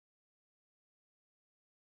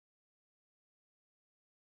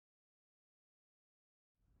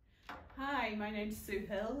Hi, my name's Sue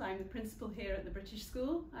Hill. I'm the principal here at the British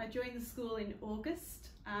School. I joined the school in August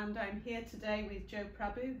and I'm here today with Joe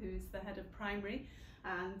Prabhu, who's the head of primary,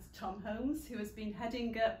 and Tom Holmes, who has been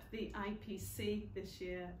heading up the IPC this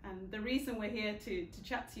year. And the reason we're here to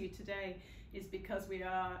chat to you today is because we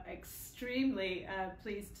are extremely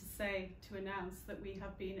pleased to announce that we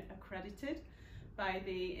have been accredited by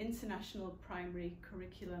the International Primary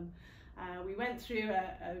Curriculum. We went through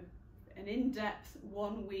an in-depth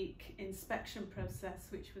one-week inspection process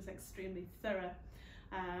which was extremely thorough,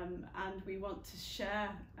 and we want to share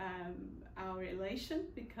our elation,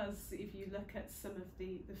 because if you look at some of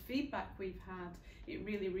the feedback we've had, it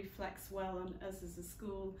really reflects well on us as a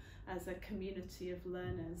school, as a community of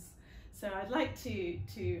learners. So I'd like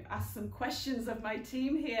to ask some questions of my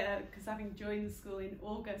team here, because having joined the school in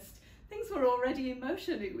August, things were already in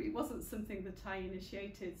motion. It wasn't something that I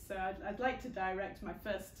initiated. So I'd like to direct my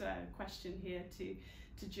first question here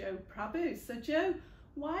to Joe Prabhu. So Joe,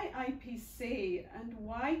 why IPC and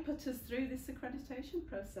why put us through this accreditation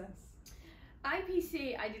process?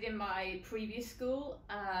 IPC I did in my previous school,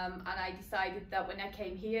 and I decided that when I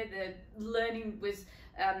came here the learning was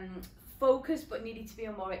focused but needed to be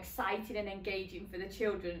more exciting and engaging for the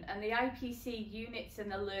children, and the IPC units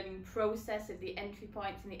and the learning process of the entry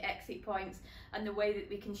points and the exit points and the way that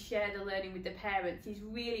we can share the learning with the parents is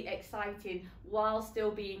really exciting while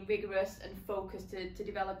still being rigorous and focused to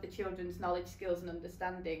develop the children's knowledge, skills and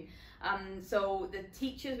understanding. So the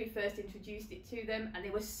teachers, we first introduced it to them and they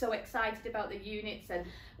were so excited about the units, and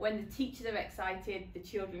when the teachers are excited, the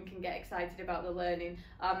children can get excited about the learning.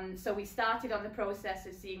 So we started on the process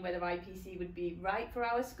of seeing whether IPC would be right for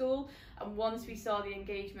our school, and once we saw the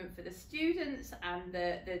engagement for the students and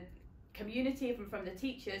the community from the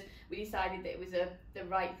teachers, we decided that it was the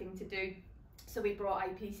right thing to do. So we brought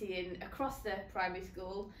IPC in across the primary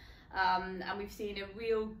school, and we've seen a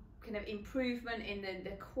real kind of improvement in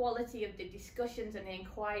the quality of the discussions and the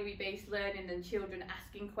inquiry-based learning, and children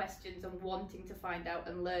asking questions and wanting to find out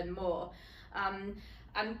and learn more.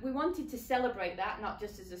 And we wanted to celebrate that, not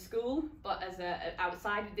just as a school, but as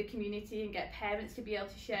outside of the community, and get parents to be able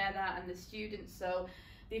to share that and the students. So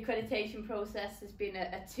the accreditation process has been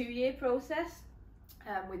a 2-year process,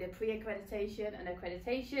 with a pre-accreditation and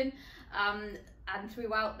accreditation, and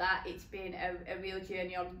throughout that it's been a real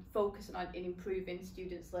journey on focusing on improving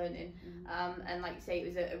students' learning. And like you say, it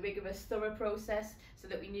was a rigorous, thorough process, so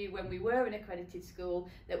that we knew when we were an accredited school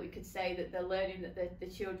that we could say that the learning that the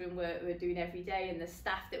children were doing every day and the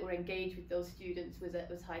staff that were engaged with those students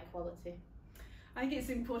was high quality. I think it's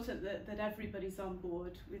important that everybody's on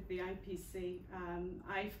board with the IPC.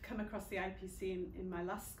 I've come across the IPC in my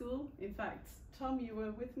last school. In fact, Tom, you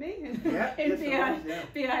were with me in BIS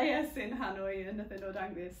in Hanoi, another North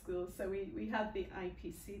Anglia school. So we had the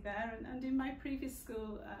IPC there, and in my previous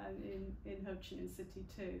school in Ho Chi Minh City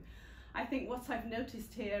too. I think what I've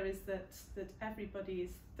noticed here is that everybody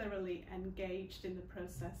is thoroughly engaged in the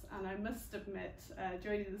process, and I must admit,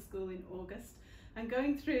 joining the school in August and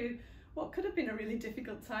going through what could have been a really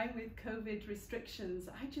difficult time with COVID restrictions,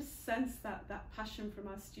 I just sense that passion from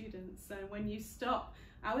our students. And when you stop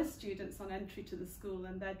our students on entry to the school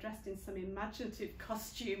and they're dressed in some imaginative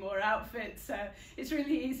costume or outfit, it's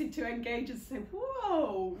really easy to engage and say,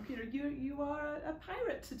 whoa, you are a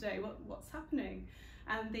pirate today, what's happening?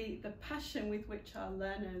 And the passion with which our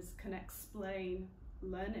learners can explain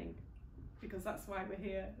learning, because that's why we're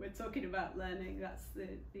here. We're talking about learning. That's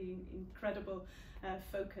the incredible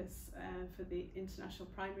focus for the international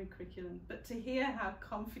primary curriculum. But to hear how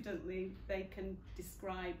confidently they can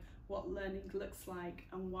describe what learning looks like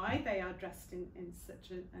and why they are dressed in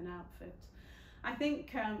such an outfit. I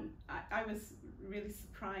think I was really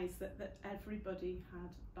surprised that everybody had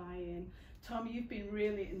buy-in. Tom, you've been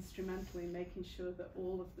really instrumental in making sure that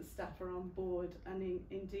all of the staff are on board, and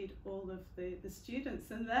indeed all of the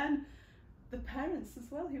students. And then the parents as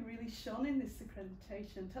well, who really shone in this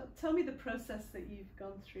accreditation. Tell me the process that you've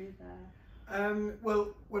gone through there.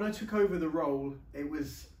 Well, when I took over the role, it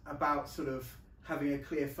was about sort of having a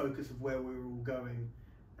clear focus of where we were all going,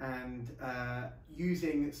 and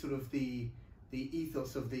using sort of the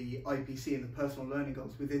ethos of the IPC and the personal learning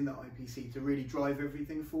goals within the IPC to really drive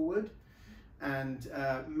everything forward, and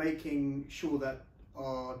making sure that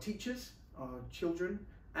our teachers, our children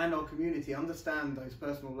and our community understand those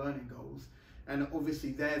personal learning goals. And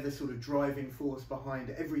obviously they're the sort of driving force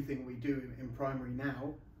behind everything we do in primary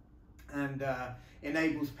now, and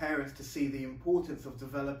enables parents to see the importance of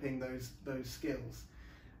developing those skills.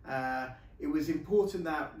 It was important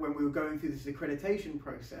that when we were going through this accreditation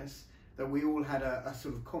process that we all had a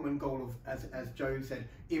sort of common goal of, as Joe said,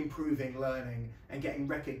 improving learning and getting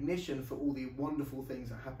recognition for all the wonderful things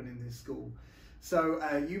that happen in this school. So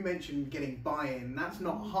you mentioned getting buy-in. That's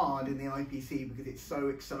not hard in the IPC because it's so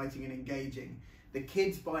exciting and engaging. The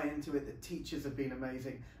kids buy into it, the teachers have been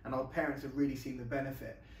amazing, and our parents have really seen the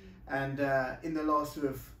benefit. And in the last sort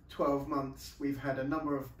of 12 months, we've had a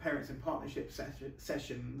number of parents in partnership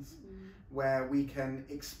sessions where we can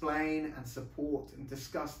explain and support and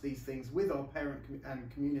discuss these things with our parent and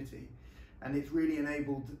community. And it's really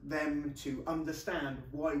enabled them to understand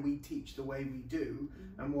why we teach the way we do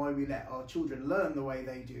and why we let our children learn the way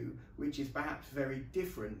they do, which is perhaps very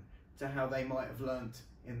different to how they might have learnt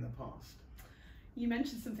in the past. You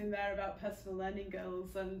mentioned something there about personal learning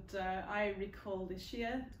goals, and I recall this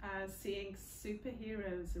year seeing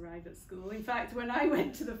superheroes arrive at school. In fact, when I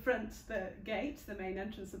went to the gate, the main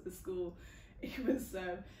entrance of the school, it was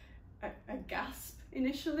a gasp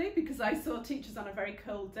initially, because I saw teachers on a very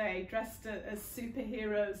cold day dressed as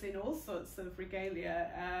superheroes in all sorts of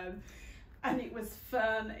regalia. And it was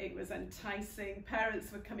fun, it was enticing.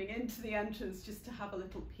 Parents were coming into the entrance just to have a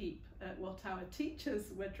little peep at what our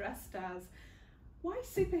teachers were dressed as. Why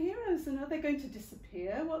superheroes, and are they going to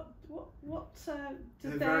disappear?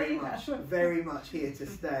 They're very much here to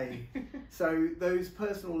stay. So those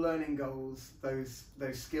personal learning goals, those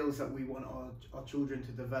skills that we want our children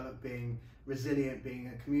to develop, being resilient,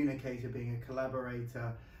 being a communicator, being a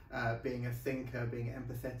collaborator, being a thinker, being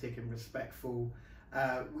empathetic and respectful,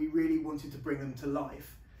 we really wanted to bring them to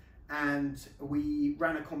life. And we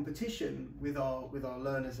ran a competition with our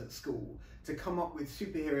learners at school to come up with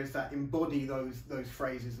superheroes that embody those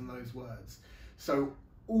phrases and those words. So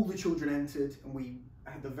all the children entered, and we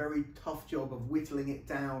had the very tough job of whittling it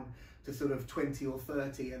down to sort of 20 or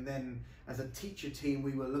 30, and then as a teacher team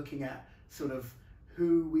we were looking at sort of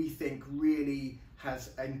who we think really has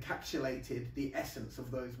encapsulated the essence of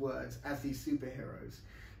those words as these superheroes.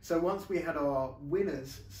 So once we had our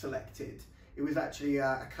winners selected, it was actually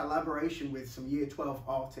a collaboration with some Year 12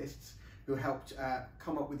 artists who helped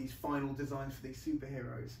come up with these final designs for these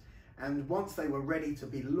superheroes. And once they were ready to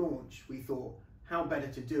be launched, we thought, how better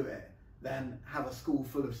to do it than have a school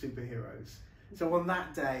full of superheroes. So on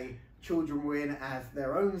that day, children were in as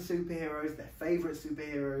their own superheroes, their favourite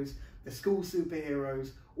superheroes, the school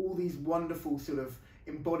superheroes, all these wonderful sort of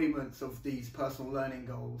embodiments of these personal learning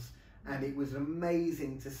goals. And it was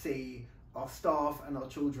amazing to see our staff and our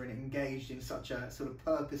children engaged in such a sort of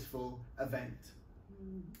purposeful event.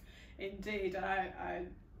 Indeed,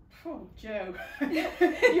 Joe,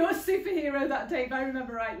 your superhero that day, if I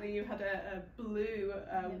remember rightly, you had a blue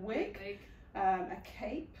wig, a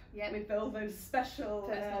cape with all those special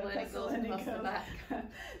personal learning goals.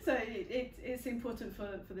 So it's important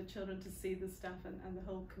for the children to see the staff and the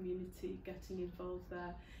whole community getting involved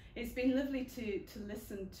there. It's been lovely to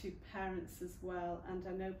listen to parents as well, and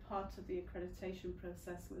I know part of the accreditation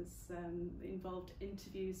process was involved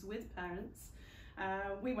interviews with parents.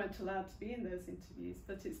 We weren't allowed to be in those interviews,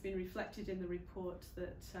 but it's been reflected in the report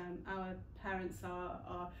that our parents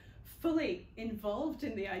are fully involved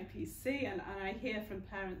in the IPC, and I hear from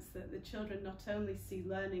parents that the children not only see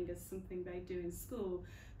learning as something they do in school,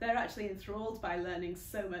 they're actually enthralled by learning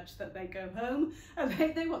so much that they go home and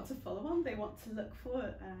they want to follow on. They want to look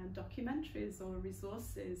for documentaries or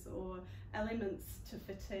resources or elements to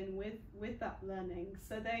fit in with that learning.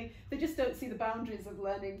 So they just don't see the boundaries of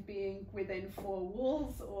learning being within four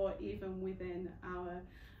walls or even within our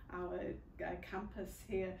campus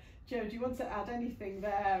here. Joe, do you want to add anything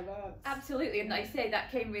there? Absolutely, and like I say, that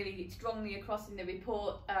came really strongly across in the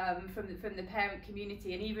report from the parent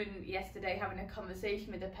community, and even yesterday having a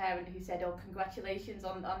conversation with a parent who said, oh, congratulations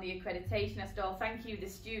on the accreditation. I said, oh, thank you, the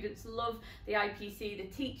students love the IPC, the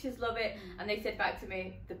teachers love it, and they said back to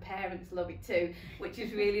me, the parents love it too, which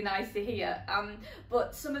is really nice to hear.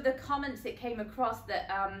 But some of the comments that came across that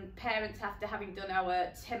parents, after having done our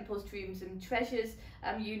Temples, Dreams and Treasures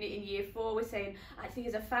unit in Year 4, were saying, actually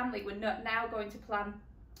as a family we're not now going to plan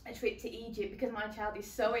a trip to Egypt because my child is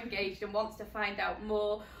so engaged and wants to find out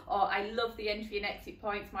more, or I love the entry and exit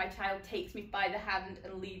points, my child takes me by the hand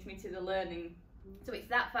and leads me to the learning. So it's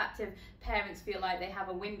that fact of parents feel like they have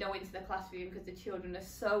a window into the classroom because the children are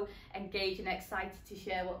so engaged and excited to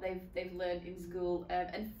share what they've learned in school,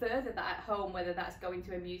 and further that at home, whether that's going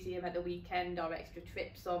to a museum at the weekend or extra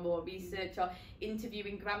trips or more research or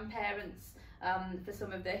interviewing grandparents for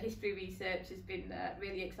some of the history research has been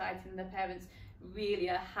really exciting. The parents really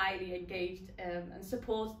are highly engaged and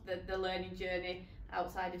support the learning journey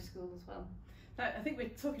outside of school as well. I think we're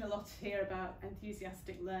talking a lot here about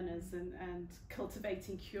enthusiastic learners and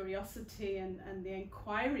cultivating curiosity, and the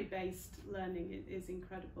inquiry-based learning is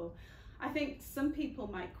incredible. I think some people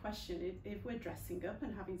might question if we're dressing up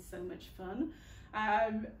and having so much fun,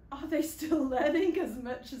 are they still learning as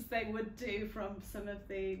much as they would do from some of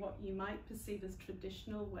the what you might perceive as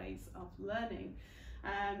traditional ways of learning?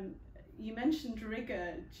 You mentioned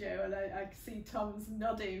rigour, Joe, and I see Tom's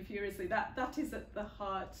nodding furiously. That is at the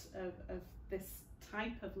heart of this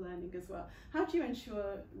type of learning as well. How do you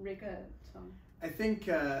ensure rigour, Tom? I think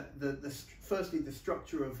firstly the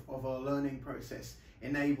structure of our learning process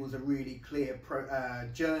enables a really clear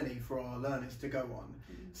journey for our learners to go on.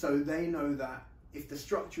 So they know that if the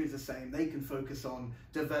structure is the same, they can focus on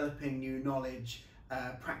developing new knowledge,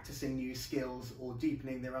 practicing new skills, or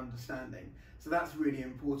deepening their understanding. So that's really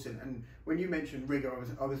important. And when you mentioned rigour,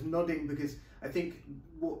 I was nodding, because I think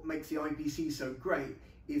what makes the IPC so great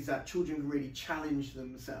is that children can really challenge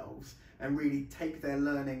themselves and really take their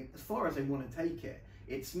learning as far as they want to take it.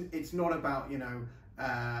 It's not about, you know,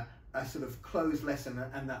 a sort of closed lesson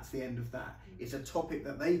and that's the end of that. It's a topic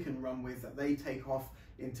that they can run with, that they take off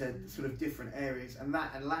into sort of different areas, and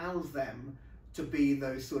that allows them to be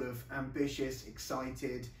those sort of ambitious,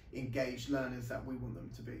 excited, engaged learners that we want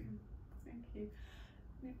them to be. Thank you.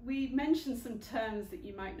 We mentioned some terms that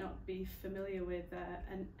you might not be familiar with,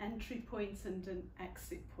 an entry point and an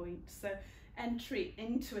exit point. So entry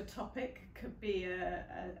into a topic could be a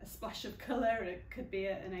splash of colour, it could be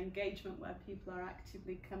an engagement where people are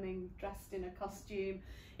actively coming dressed in a costume.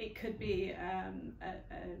 It could be a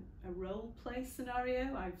role play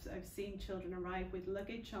scenario. I've seen children arrive with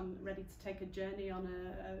luggage ready to take a journey on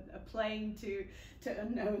a plane to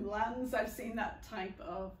unknown lands. I've seen that type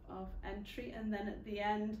of entry, and then at the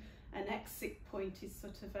end an exit point is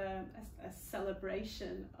sort of a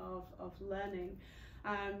celebration of learning.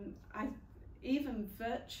 Even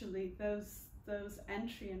virtually, those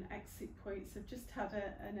entry and exit points have just had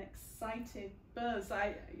an excited buzz.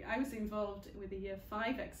 I was involved with a Year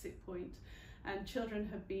 5 exit point, and children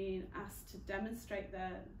have been asked to demonstrate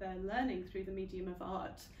their learning through the medium of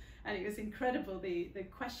art, and it was incredible, the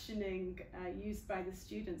questioning used by the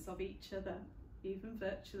students of each other, even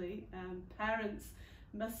virtually. Parents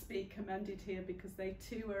must be commended here, because they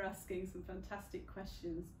too were asking some fantastic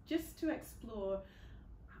questions just to explore,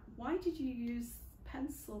 why did you use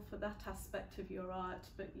pencil for that aspect of your art,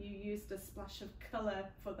 but you used a splash of colour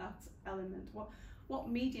for that element? What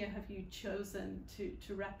media have you chosen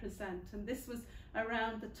to represent? And this was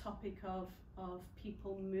around the topic of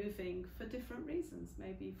people moving for different reasons,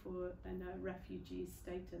 maybe for refugee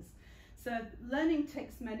status. So learning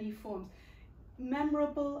takes many forms.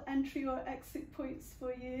 Memorable entry or exit points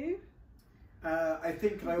for you? I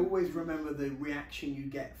think I always remember the reaction you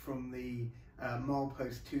get from the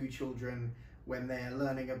milepost 2 children when they're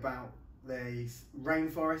learning about the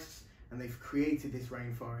rainforests, and they've created this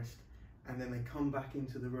rainforest, and then they come back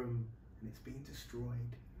into the room and it's been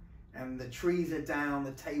destroyed, and the trees are down,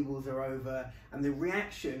 the tables are over, and the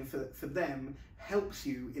reaction for them helps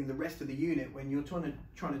you in the rest of the unit when you're trying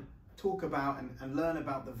to talk about and learn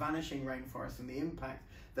about the vanishing rainforest and the impact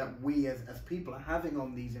that we as people are having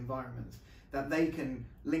on these environments, that they can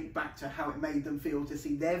link back to how it made them feel to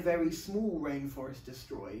see their very small rainforest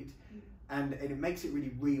destroyed, and it makes it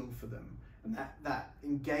really real for them. And that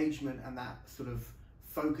engagement and that sort of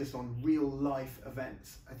focus on real life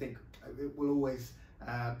events, I think it will always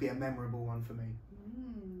be a memorable one for me.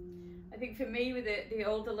 I think for me, with the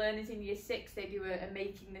older learners in Year 6, they do a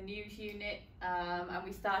Making the News unit, and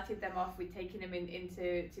we started them off with taking them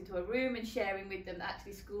into a room and sharing with them that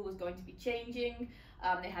actually school was going to be changing.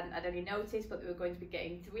 They hadn't had any notice, but they were going to be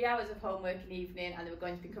getting 3 hours of homework an evening, and they were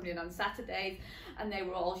going to be coming in on Saturdays, and they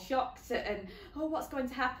were all shocked and, oh, what's going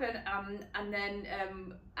to happen? And then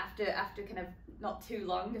after kind of not too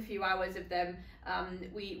long, a few hours of them,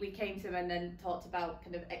 we came to them and then talked about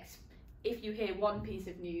kind of if you hear one piece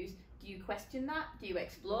of news, do you question that? Do you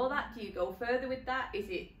explore that? Do you go further with that? Is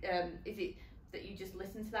it that you just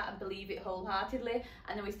listen to that and believe it wholeheartedly?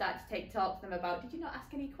 And then we started to talk to them about, did you not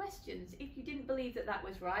ask any questions? If you didn't believe that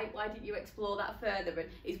was right, why didn't you explore that further? And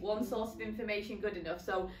is one source of information good enough?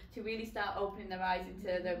 So to really start opening their eyes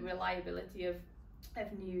into the reliability of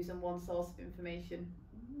news and one source of information.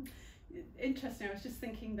 Interesting. I was just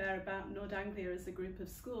thinking there about Nord Anglia as a group of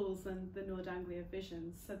schools and the Nord Anglia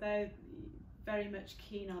vision. So they're very much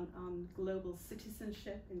keen on global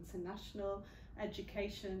citizenship, international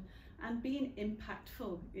education, and being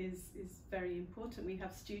impactful is very important. We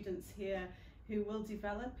have students here who will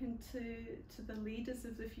develop into the leaders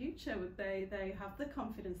of the future. They have the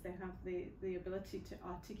confidence, they have the ability to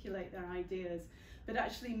articulate their ideas, but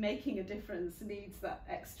actually making a difference needs that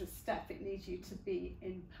extra step. It needs you to be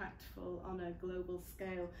impactful on a global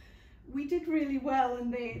scale. we did really well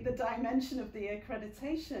in the dimension of the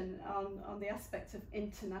accreditation on the aspect of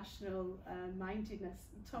international mindedness.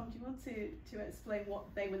 Tom, do you want to explain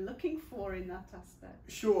what they were looking for in that aspect?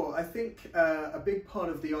 Sure. I think a big part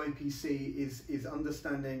of the IPC is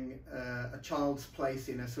understanding a child's place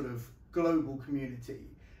in a sort of global community.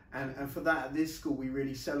 And for that, at this school, we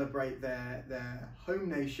really celebrate their home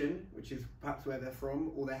nation, which is perhaps where they're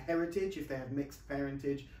from, or their heritage, if they have mixed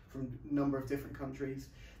parentage from a number of different countries,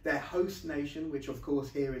 their host nation, which of course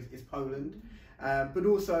here is Poland, but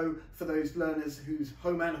also for those learners whose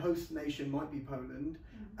home and host nation might be Poland,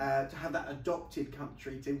 to have that adopted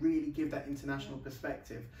country, to really give that international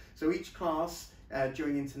perspective. So each class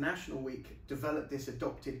during International Week developed this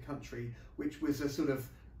adopted country, which was a sort of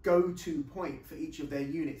go-to point for each of their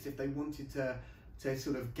units if they wanted to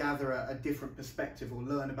sort of gather a different perspective or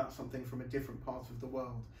learn about something from a different part of the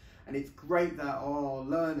world. And it's great that our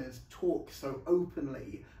learners talk so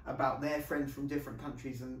openly about their friends from different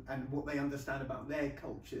countries and what they understand about their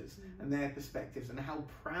cultures and their perspectives, and how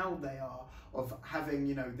proud they are of having,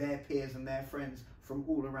 you know, their peers and their friends from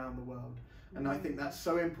all around the world. And I think that's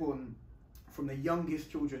so important from the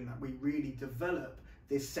youngest children, that we really develop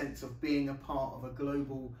this sense of being a part of a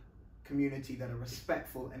global community that are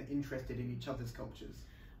respectful and interested in each other's cultures.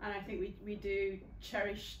 And I think we do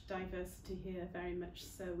cherish diversity here very much.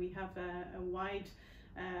 So we have a wide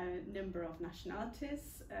number of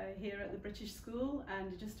nationalities here at the British School,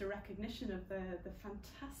 and just a recognition of the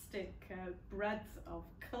fantastic breadth of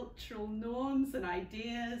cultural norms and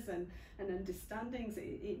ideas and understandings.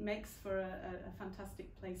 It makes for a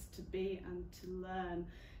fantastic place to be and to learn.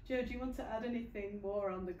 Jo, do you want to add anything more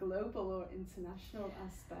on the global or international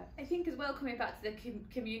aspect? I think as well, coming back to the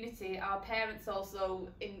community, our parents also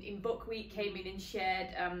in Book Week came in and shared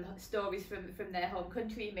stories from their home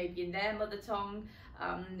country, maybe in their mother tongue,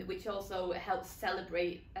 which also helps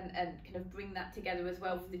celebrate and kind of bring that together as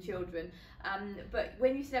well for the children. But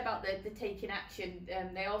when you said about the taking action,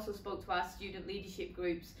 they also spoke to our student leadership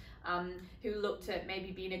groups, who looked at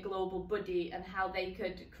maybe being a global buddy and how they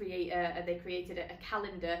could create they created a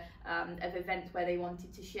calendar of events where they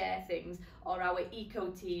wanted to share things, or our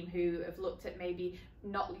eco team who have looked at maybe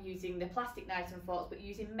not using the plastic knives and forks but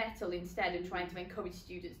using metal instead, and trying to encourage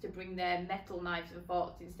students to bring their metal knives and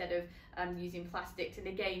forks instead of using plastics. And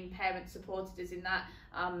again, parents supported us in that,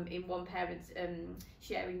 in one parent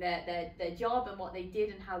sharing their job and what they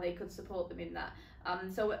did and how they could support them in that.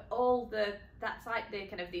 So all that's like the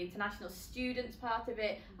kind of the international students part of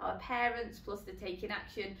it, our parents plus the taking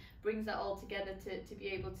action brings that all together to be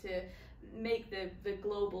able to make the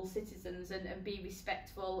global citizens and be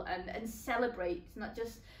respectful and celebrate. It's not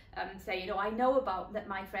just say, you know, I know about that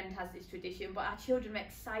my friend has this tradition, but our children are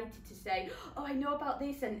excited to say, oh, I know about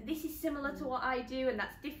this, and this is similar to what I do, and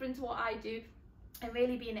that's different to what I do, and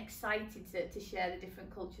really being excited to share the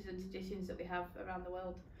different cultures and traditions that we have around the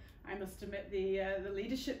world. I must admit the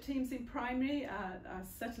leadership teams in primary are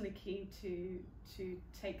certainly keen to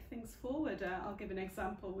take things forward. I'll give an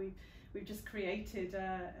example. We've just created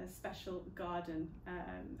a special garden,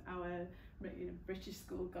 our British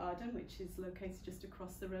School garden, which is located just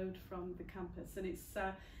across the road from the campus, and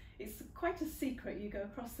it's quite a secret. You go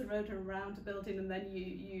across the road and around a building, and then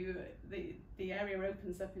the area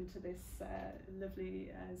opens up into this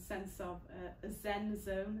lovely sense of a Zen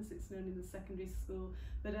zone, as it's known in the secondary school,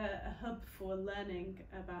 but a hub for learning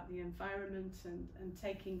about the environment and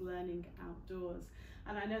taking learning outdoors.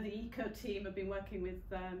 And I know the eco team have been working with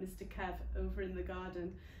Mr. Kev over in the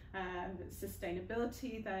garden.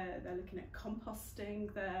 Sustainability, they're looking at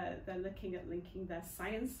composting, they're looking at linking their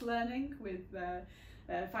science learning with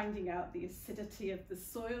finding out the acidity of the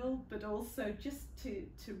soil, but also just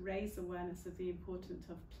to raise awareness of the importance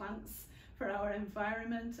of plants for our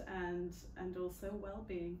environment and also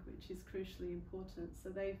well-being, which is crucially important. So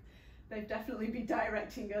they've definitely been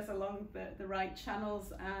directing us along the right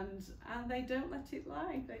channels, and they don't let it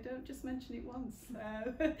lie. They don't just mention it once.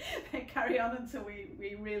 They carry on until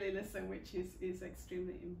we really listen, which is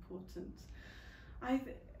extremely important.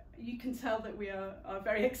 You can tell that we are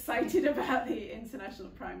very excited about the international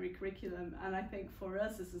primary curriculum, and I think for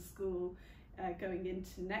us as a school going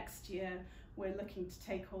into next year, we're looking to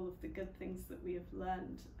take all of the good things that we have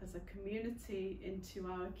learned as a community into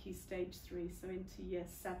our Key Stage 3, so into Year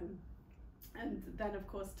 7. And then of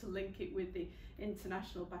course to link it with the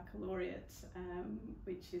International Baccalaureate,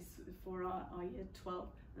 which is for our Year 12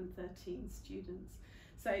 and 13 students.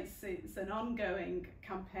 So it's an ongoing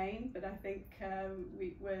campaign, but I think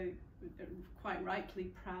we're quite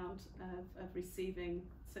rightly proud of receiving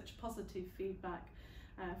such positive feedback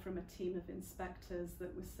from a team of inspectors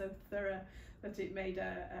that was so thorough that it made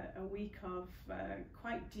a week of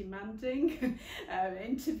quite demanding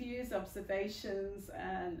interviews, observations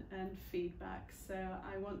and feedback. So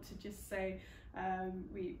I want to just say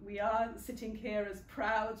we are sitting here as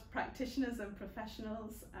proud practitioners and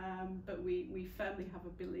professionals, but we firmly have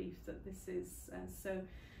a belief that this is so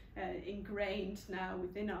ingrained now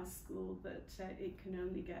within our school that it can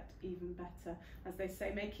only get even better. As they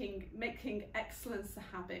say, making excellence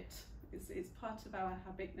a habit is part of our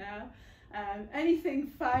habit now. Anything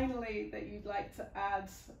finally that you'd like to add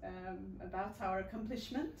about our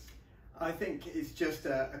accomplishment? I think it's just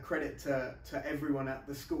a credit to everyone at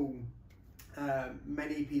the school.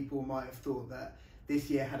 Many people might have thought that this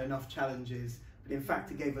year had enough challenges, but in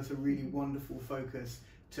fact it gave us a really wonderful focus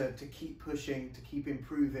to keep pushing, to keep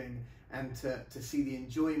improving, and to see the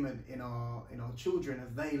enjoyment in our children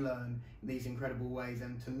as they learn in these incredible ways,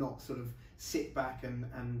 and to not sort of sit back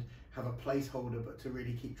and have a placeholder, but to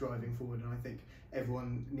really keep driving forward. And I think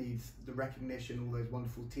everyone needs the recognition, all those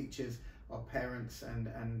wonderful teachers, our parents, and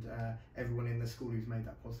everyone in the school who's made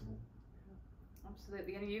that possible.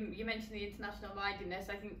 Absolutely, and you mentioned the international mindedness.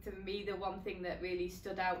 I think to me the one thing that really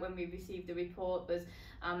stood out when we received the report was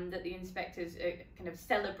that the inspectors kind of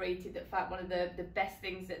celebrated the fact one of the best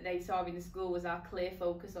things that they saw in the school was our clear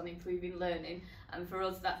focus on improving learning, and for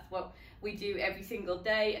us that's what we do every single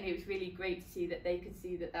day, and it was really great to see that they could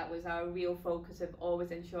see that that was our real focus of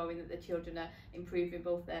always ensuring that the children are improving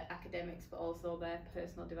both their academics but also their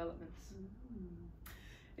personal developments.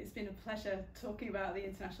 It's been a pleasure talking about the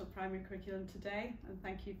International Primary Curriculum today, and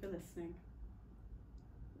thank you for listening.